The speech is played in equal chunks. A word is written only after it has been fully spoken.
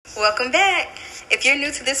Welcome back. If you're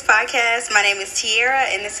new to this podcast, my name is Tiara,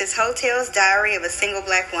 and this is Hotels Diary of a Single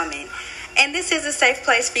Black Woman. And this is a safe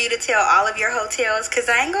place for you to tell all of your hotels, because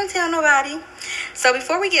I ain't going to tell nobody. So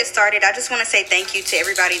before we get started, I just want to say thank you to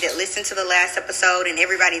everybody that listened to the last episode and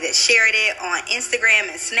everybody that shared it on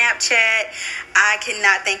Instagram and Snapchat. I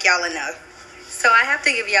cannot thank y'all enough. So I have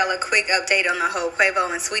to give y'all a quick update on the whole Quavo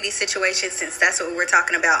and Saweetie situation, since that's what we were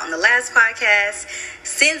talking about on the last podcast.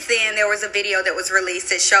 Since then, there was a video that was released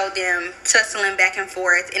that showed them tussling back and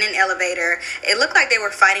forth in an elevator. It looked like they were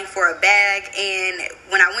fighting for a bag, and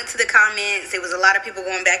when I went to the comments, there was a lot of people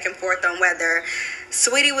going back and forth on whether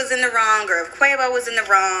Saweetie was in the wrong or if Quavo was in the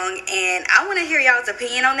wrong, and I want to hear y'all's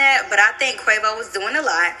opinion on that, but I think Quavo was doing a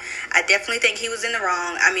lot. I definitely think he was in the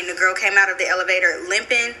wrong. I mean, the girl came out of the elevator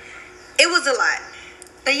limping. It was a lot.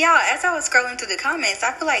 But y'all, as I was scrolling through the comments,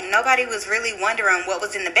 I feel like nobody was really wondering what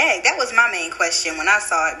was in the bag. That was my main question when I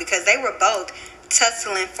saw it, because they were both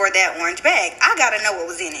tussling for that orange bag. I gotta know what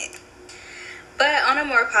was in it. But on a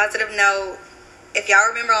more positive note, if y'all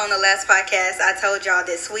remember on the last podcast, I told y'all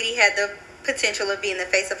that Saweetie had the potential of being the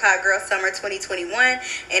face of Hot Girl Summer 2021,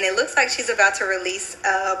 and it looks like she's about to release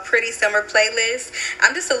a Pretty Summer playlist.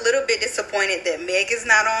 I'm just a little bit disappointed that Meg is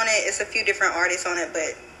not on it. It's a few different artists on it,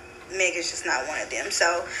 but Meg is just not one of them.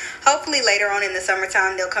 So hopefully later on in the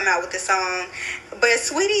summertime they'll come out with the song. But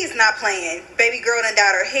Saweetie is not playing. Baby girl done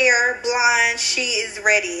dyed her hair blonde. She is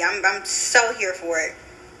ready. I'm so here for it.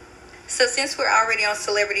 So since we're already on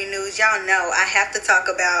celebrity news, y'all know I have to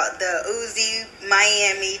talk about the Uzi,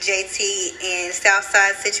 Miami, JT, and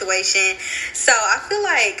Southside situation. So I feel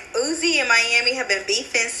like Uzi and Miami have been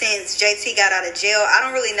beefing since JT got out of jail. I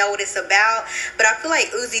don't really know what it's about, but I feel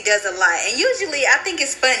like Uzi does a lot. And usually I think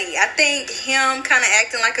it's funny. I think him kind of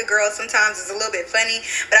acting like a girl sometimes is a little bit funny,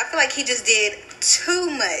 but I feel like he just did too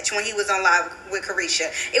much when he was on live with Carisha.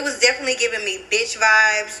 It was definitely giving me bitch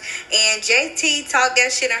vibes, and JT talked that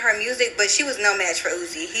shit in her music, but she was no match for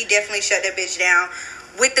Uzi. He definitely shut that bitch down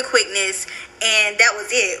with the quickness, and that was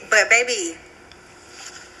it. But baby,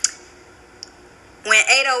 when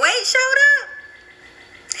 808 showed up,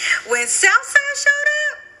 when Southside showed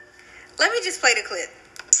up, let me just play the clip.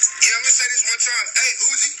 Yeah, I'm gonna say this one time. Hey,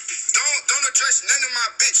 Uzi, don't address none of my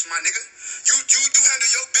bitch, my nigga. You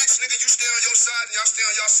handle your bitch, nigga. You stay on your side and y'all stay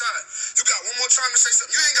on your side. You got one more time to say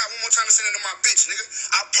something. You ain't got one more time to say nothing to my bitch, nigga.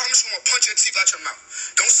 I promise you I'm gonna punch your teeth out your mouth.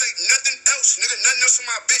 Don't say nothing else, nigga. Nothing else to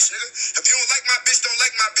my bitch, nigga. If you don't like my bitch, don't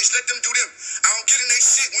like my bitch. Let them do them. I don't get in they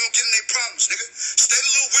shit. We don't get in they problems, nigga. Stay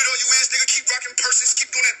the little weirdo you is, nigga. Keep rocking purses. Keep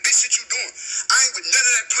doing that bitch shit you doing. I ain't with none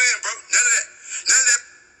of that plan, bro. None of that. None of that.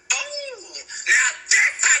 Oh, now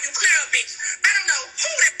that's how you clear a bitch. I don't know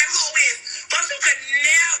who that hoe is, but you could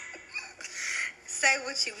never. Say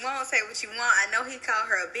what you want, say what you want. I know he called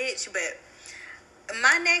her a bitch, but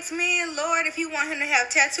my next man, Lord, if you want him to have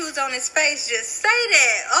tattoos on his face, just say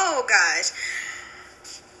that. Oh, gosh.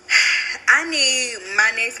 I need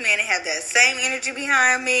my next man to have that same energy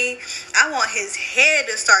behind me. I want his head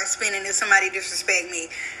to start spinning if somebody disrespect me.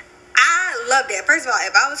 I love that. First of all,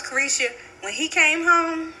 if I was Carisha, when he came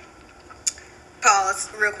home,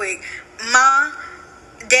 pause real quick. Ma,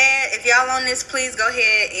 Dad, if y'all on this, please go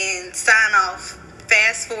ahead and sign off.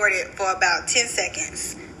 Fast forward it for about 10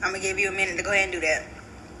 seconds. I'm going to give you a minute to go ahead and do that.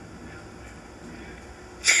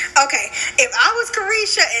 Okay, if I was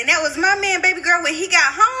Carisha and that was my man, baby girl, when he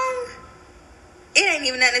got home, it ain't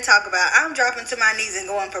even nothing to talk about. I'm dropping to my knees and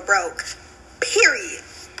going for broke. Period.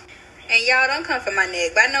 And y'all, don't come for my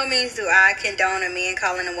neck. By no means do I condone a man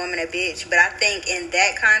calling a woman a bitch, but I think in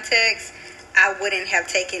that context, I wouldn't have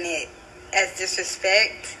taken it as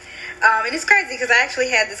disrespect. And it's crazy because I actually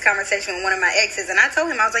had this conversation with one of my exes, and I told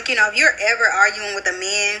him, I was like, you know, if you're ever arguing with a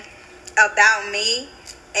man about me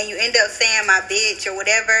and you end up saying my bitch or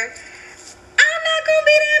whatever, I'm not going to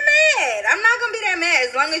be that mad. I'm not going to be that mad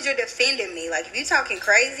as long as you're defending me. Like, if you're talking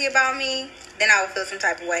crazy about me, then I would feel some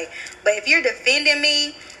type of way. But if you're defending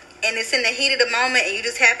me and it's in the heat of the moment and you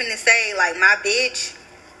just happen to say, like, my bitch,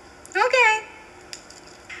 okay.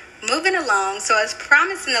 Moving along, so as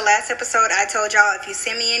promised in the last episode, I told y'all if you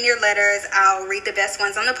send me in your letters, I'll read the best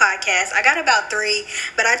ones on the podcast. I got about 3,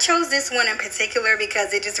 but I chose this one in particular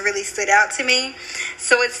because it just really stood out to me.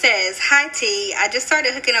 So it says, "Hi T, I just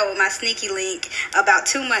started hooking up with my sneaky link about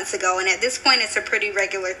 2 months ago, and at this point it's a pretty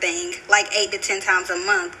regular thing, like 8 to 10 times a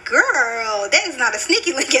month." Girl, that is not a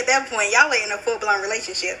sneaky link at that point. Y'all are in a full-blown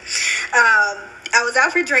relationship. I was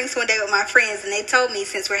out for drinks one day with my friends, and they told me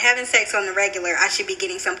since we're having sex on the regular, I should be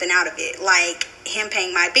getting something out of it, like him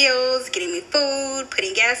paying my bills, getting me food,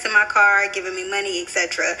 putting gas in my car, giving me money,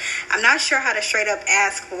 etc. I'm not sure how to straight up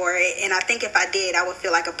ask for it, and I think if I did, I would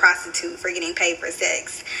feel like a prostitute for getting paid for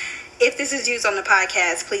sex. If this is used on the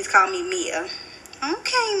podcast, please call me Mia.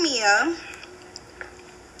 Okay, Mia.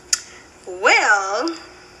 Well,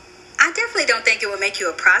 I definitely don't think it would make you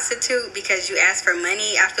a prostitute because you ask for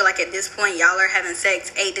money. I feel like at this point, y'all are having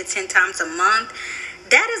sex 8 to 10 times a month.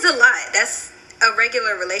 That is a lot. That's a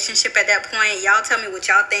regular relationship at that point. Y'all tell me what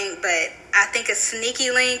y'all think, but I think a sneaky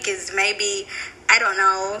link is maybe, I don't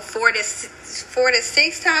know, 4 to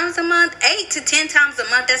 6 times a month. 8 to 10 times a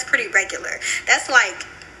month, that's pretty regular. That's like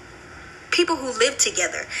people who live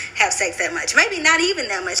together have sex that much. Maybe not even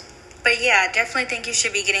that much. But yeah, I definitely think you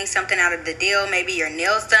should be getting something out of the deal. Maybe your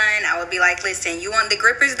nails done. I would be like, listen, you want the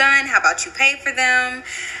grippers done? How about you pay for them?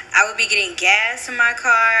 I would be getting gas in my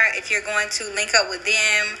car if you're going to link up with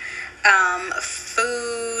them.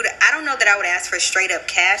 Food. I don't know that I would ask for straight up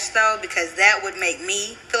cash though, because that would make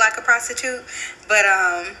me feel like a prostitute. But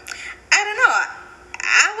I don't know.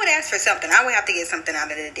 I would ask for something. I would have to get something out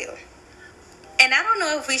of the deal. And I don't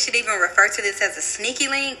know if we should even refer to this as a sneaky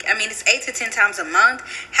link. I mean, it's 8 to 10 times a month.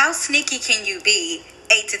 How sneaky can you be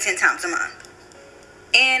 8 to 10 times a month?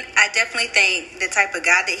 And I definitely think the type of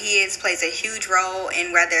guy that he is plays a huge role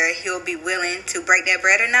in whether he'll be willing to break that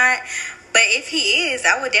bread or not. But if he is,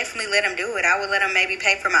 I would definitely let him do it. I would let him maybe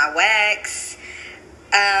pay for my wax.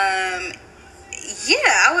 Yeah,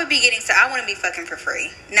 I would be getting... So I wouldn't be fucking for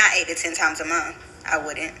free. Not 8 to 10 times a month. I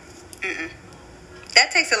wouldn't. That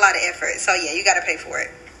takes a lot of effort. So yeah, you got to pay for it.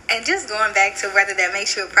 And just going back to whether that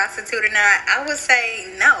makes you a prostitute or not, I would say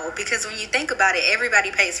no. Because when you think about it, everybody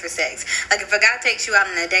pays for sex. Like if a guy takes you out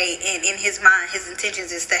on a date and in his mind, his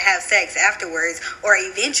intentions is to have sex afterwards or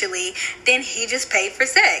eventually, then he just paid for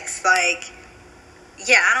sex. Like,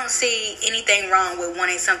 yeah, I don't see anything wrong with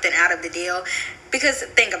wanting something out of the deal. Because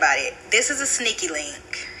think about it. This is a sneaky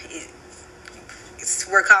link.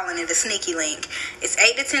 We're calling it a sneaky link. It's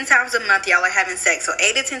 8 to 10 times a month y'all are having sex. So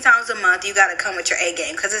 8 to 10 times a month, you got to come with your A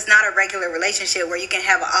game. Because it's not a regular relationship where you can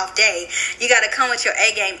have an off day. You got to come with your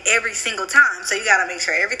A game every single time. So you got to make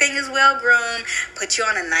sure everything is well groomed. Put you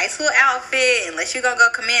on a nice little outfit. Unless you're going to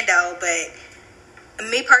go commando. But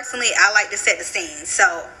me personally, I like to set the scene.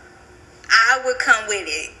 So I would come with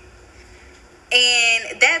it.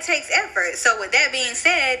 And that takes effort. So with that being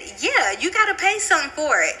said, yeah, you got to pay something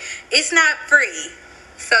for it. It's not free.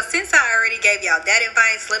 So since I already gave y'all that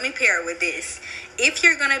advice, let me pair it with this. If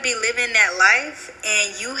you're going to be living that life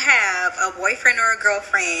and you have a boyfriend or a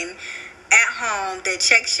girlfriend at home that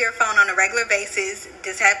checks your phone on a regular basis,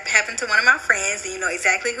 this happened to one of my friends, and you know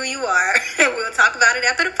exactly who you are. We'll talk about it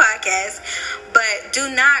after the podcast. But do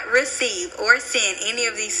not receive or send any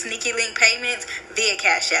of these sneaky link payments via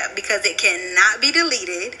Cash App because it cannot be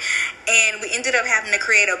deleted. And we ended up having to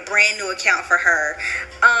create a brand new account for her.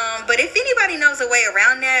 But if anybody knows a way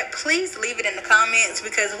around that, please leave it in the comments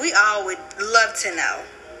because we all would love to know.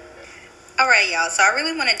 Alright, y'all, so I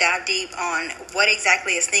really want to dive deep on what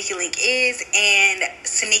exactly a sneaky link is and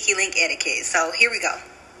sneaky link etiquette. So here we go.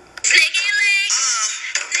 Sneaky link.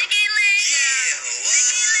 Sneaky link. Yeah.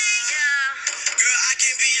 Sneaky link. Yeah. Girl, I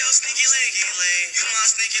can be your sneaky link. You my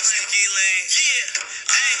sneaky link. Yeah.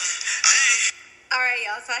 Hey. Alright,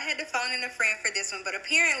 y'all, so I had to phone in a friend for this one, but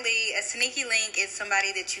apparently a sneaky link is somebody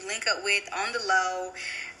that you link up with on the low.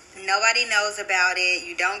 Nobody knows about it.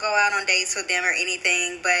 You don't go out on dates with them or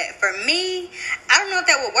anything. But for me, I don't know if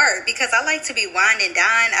that would work because I like to be wined and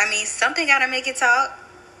dined. I mean, something got to make it talk.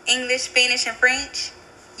 English, Spanish, and French.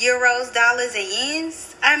 Euros, dollars, and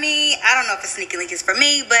yens. I mean, I don't know if a sneaky link is for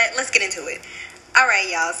me, but let's get into it. Alright,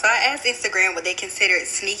 y'all, so I asked Instagram what they considered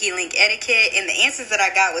sneaky link etiquette, and the answers that I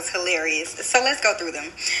got was hilarious. So let's go through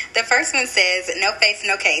them. The first one says, no face,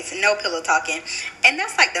 no case, no pillow talking. And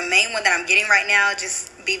that's like the main one that I'm getting right now.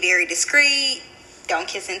 Just be very discreet. Don't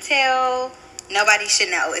kiss and tell. Nobody should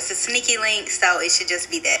know. It's a sneaky link, so it should just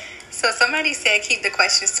be that. So somebody said keep the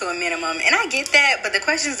questions to a minimum, and I get that, but the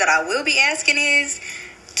questions that I will be asking is,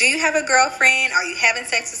 do you have a girlfriend? Are you having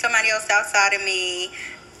sex with somebody else outside of me?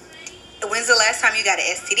 When's the last time you got an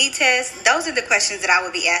STD test? Those are the questions that I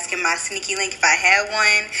would be asking my sneaky link if I had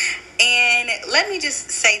one. And let me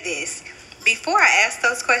just say this. Before I ask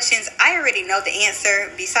those questions, I already know the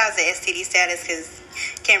answer besides the STD status because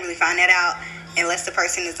can't really find that out unless the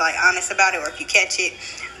person is like honest about it or if you catch it.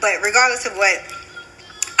 But regardless of what,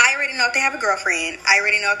 I already know if they have a girlfriend. I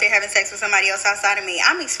already know if they're having sex with somebody else outside of me.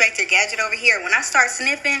 I'm Inspector Gadget over here. When I start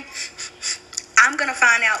sniffing, I'm going to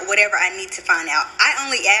find out whatever I need to find out. I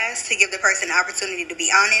only ask to give the person the opportunity to be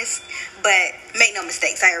honest, but make no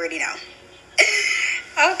mistakes. I already know.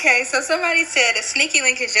 Okay, so somebody said a sneaky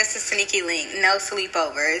link is just a sneaky link. No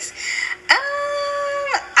sleepovers.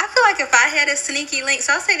 I feel like if I had a sneaky link,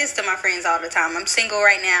 so I say this to my friends all the time. I'm single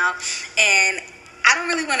right now, and I don't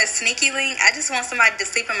really want a sneaky link. I just want somebody to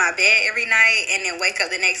sleep in my bed every night and then wake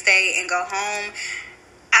up the next day and go home.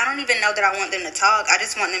 I don't even know that I want them to talk. I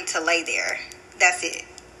just want them to lay there. That's it.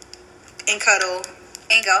 And cuddle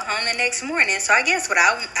and go home the next morning. So I guess what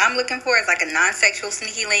I'm looking for is like a non-sexual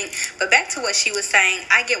sneaky link. But back to what she was saying,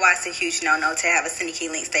 I get why it's a huge no-no to have a sneaky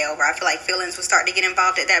link stay over. I feel like feelings will start to get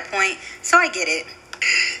involved at that point. So I get it.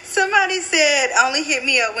 Somebody said, only hit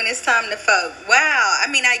me up when it's time to fuck. Wow. I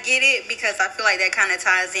mean, I get it because I feel like that kind of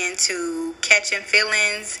ties into catching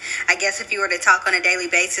feelings. I guess if you were to talk on a daily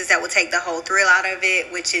basis, that would take the whole thrill out of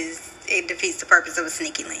it, which is, it defeats the purpose of a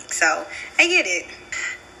sneaky link. So I get it.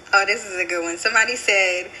 Oh, this is a good one. Somebody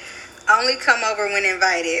said, only come over when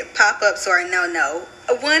invited. Pop-ups or no-no.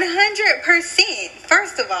 100%.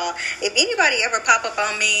 First of all, if anybody ever pop up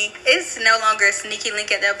on me, it's no longer a sneaky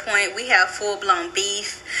link at that point. We have full-blown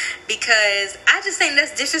beef because I just think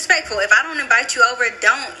that's disrespectful. If I don't invite you over,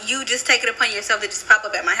 don't you just take it upon yourself to just pop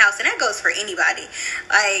up at my house. And that goes for anybody.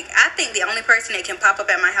 Like, I think the only person that can pop up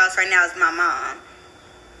at my house right now is my mom.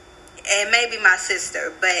 And maybe my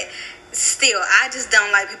sister. But still, I just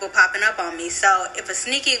don't like people popping up on me. So if a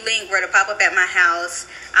sneaky link were to pop up at my house,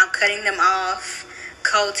 I'm cutting them off.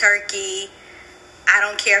 Cold turkey. I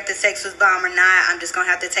don't care if the sex was bomb or not. I'm just gonna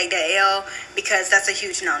have to take that L because that's a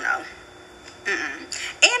huge no-no.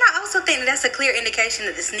 And I also think that that's a clear indication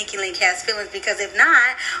that the sneaky link has feelings, because if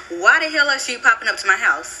not, why the hell else are you popping up to my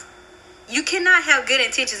house? You cannot have good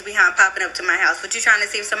intentions behind popping up to my house. What, you trying to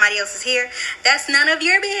see if somebody else is here? That's none of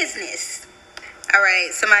your business. All right,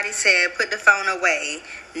 somebody said put the phone away.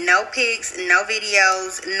 No pics, no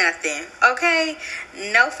videos, nothing. Okay?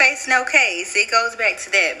 No face, no case. It goes back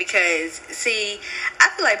to that because, see, I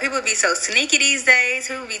feel like people be so sneaky these days.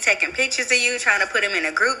 People be taking pictures of you, trying to put them in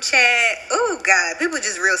a group chat. Oh, God. People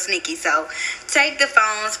just real sneaky. So take the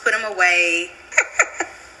phones, put them away.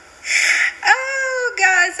 Oh,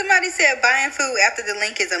 God. Somebody said buying food after the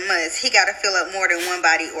link is a must. He got to fill up more than one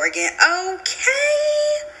body organ.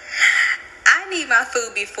 Okay. I need my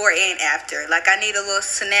food before and after. Like, I need a little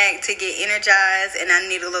snack to get energized, and I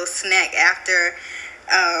need a little snack after,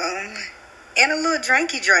 and a little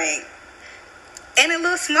drinky drink, and a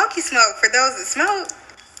little smoky smoke for those that smoke.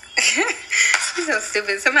 You're so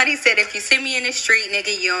stupid. Somebody said, if you see me in the street,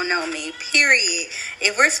 nigga, you don't know me. Period.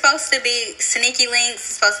 If we're supposed to be sneaky links,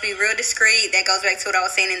 it's supposed to be real discreet. That goes back to what I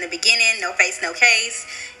was saying in the beginning. No face, no case.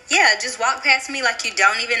 Yeah, just walk past me like you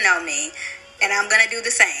don't even know me, and I'm gonna do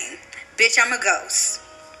the same. Bitch, I'm a ghost.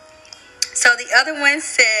 So the other one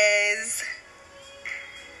says,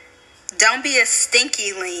 don't be a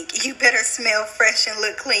stinky link. You better smell fresh and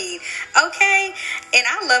look clean. Okay? And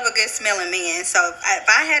I love a good smelling man. So if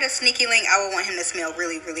I had a sneaky link, I would want him to smell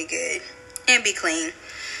really, really good and be clean.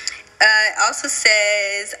 Also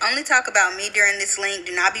says, only talk about me during this link.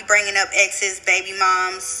 Do not be bringing up exes, baby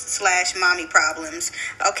moms / mommy problems.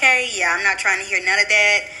 Okay? Yeah, I'm not trying to hear none of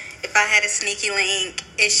that. If I had a sneaky link,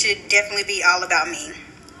 it should definitely be all about me.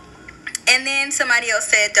 And then somebody else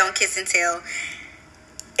said, don't kiss and tell.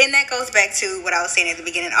 And that goes back to what I was saying at the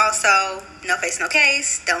beginning. Also, no face, no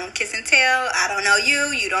case. Don't kiss and tell. I don't know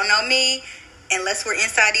you. You don't know me. Unless we're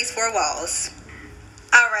inside these four walls.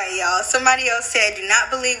 All right, y'all. Somebody else said, do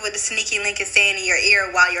not believe what the sneaky link is saying in your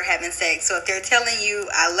ear while you're having sex. So if they're telling you,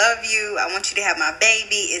 I love you, I want you to have my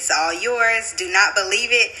baby, it's all yours, do not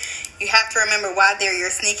believe it. You have to remember why they're your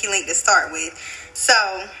sneaky link to start with. So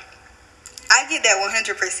I get that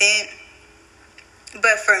 100%.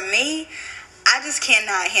 But for me, I just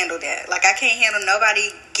cannot handle that. Like, I can't handle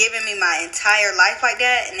nobody giving me my entire life like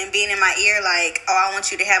that and then being in my ear like, oh, I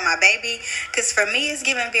want you to have my baby. Because for me, it's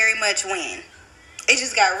giving very much when. It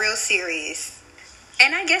just got real serious.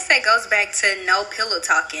 And I guess that goes back to no pillow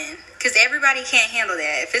talking. Because everybody can't handle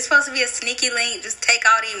that. If it's supposed to be a sneaky link, just take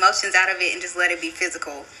all the emotions out of it and just let it be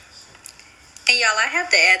physical. And y'all, I have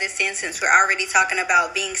to add this in since we're already talking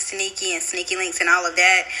about being sneaky and sneaky links and all of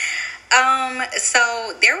that.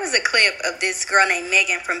 So there was a clip of this girl named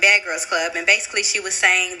Megan from Bad Girls Club, and basically she was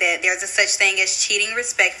saying that there's a such thing as cheating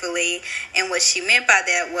respectfully, and what she meant by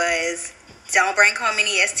that was, don't bring home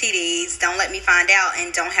any STDs, don't let me find out,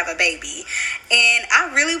 and don't have a baby. And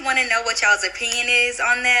I really want to know what y'all's opinion is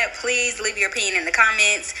on that. Please leave your opinion in the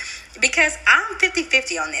comments, because I'm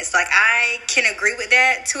 50-50 on this. Like, I can agree with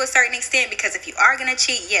that to a certain extent, because if you are going to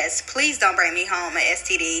cheat, yes, please don't bring me home an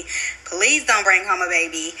STD. Please don't bring home a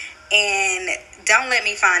baby, and don't let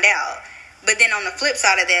me find out. But then on the flip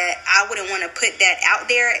side of that, I wouldn't want to put that out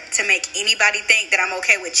there to make anybody think that I'm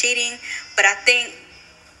okay with cheating. But I think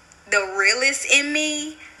the realist in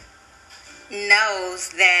me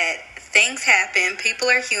knows that things happen. People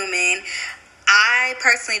are human. I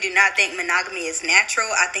personally do not think monogamy is natural.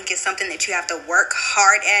 I think it's something that you have to work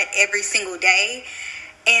hard at every single day.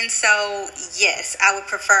 And so, yes, I would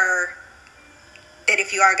prefer that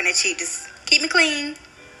if you are going to cheat, just keep me clean.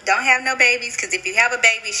 Don't have no babies, because if you have a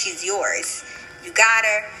baby, she's yours. You got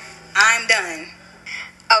her. I'm done.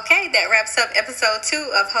 Okay, that wraps up episode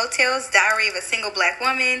 2 of Hotel's Diary of a Single Black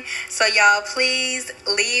Woman. So y'all, please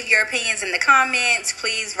leave your opinions in the comments.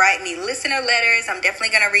 Please write me listener letters. I'm definitely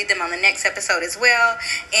going to read them on the next episode as well.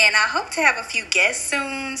 And I hope to have a few guests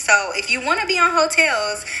soon. So if you want to be on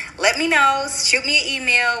Hotels, let me know. Shoot me an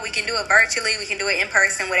email. We can do it virtually. We can do it in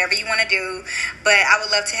person, whatever you want to do. But I would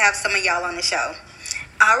love to have some of y'all on the show.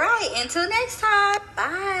 All right, until next time.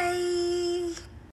 Bye.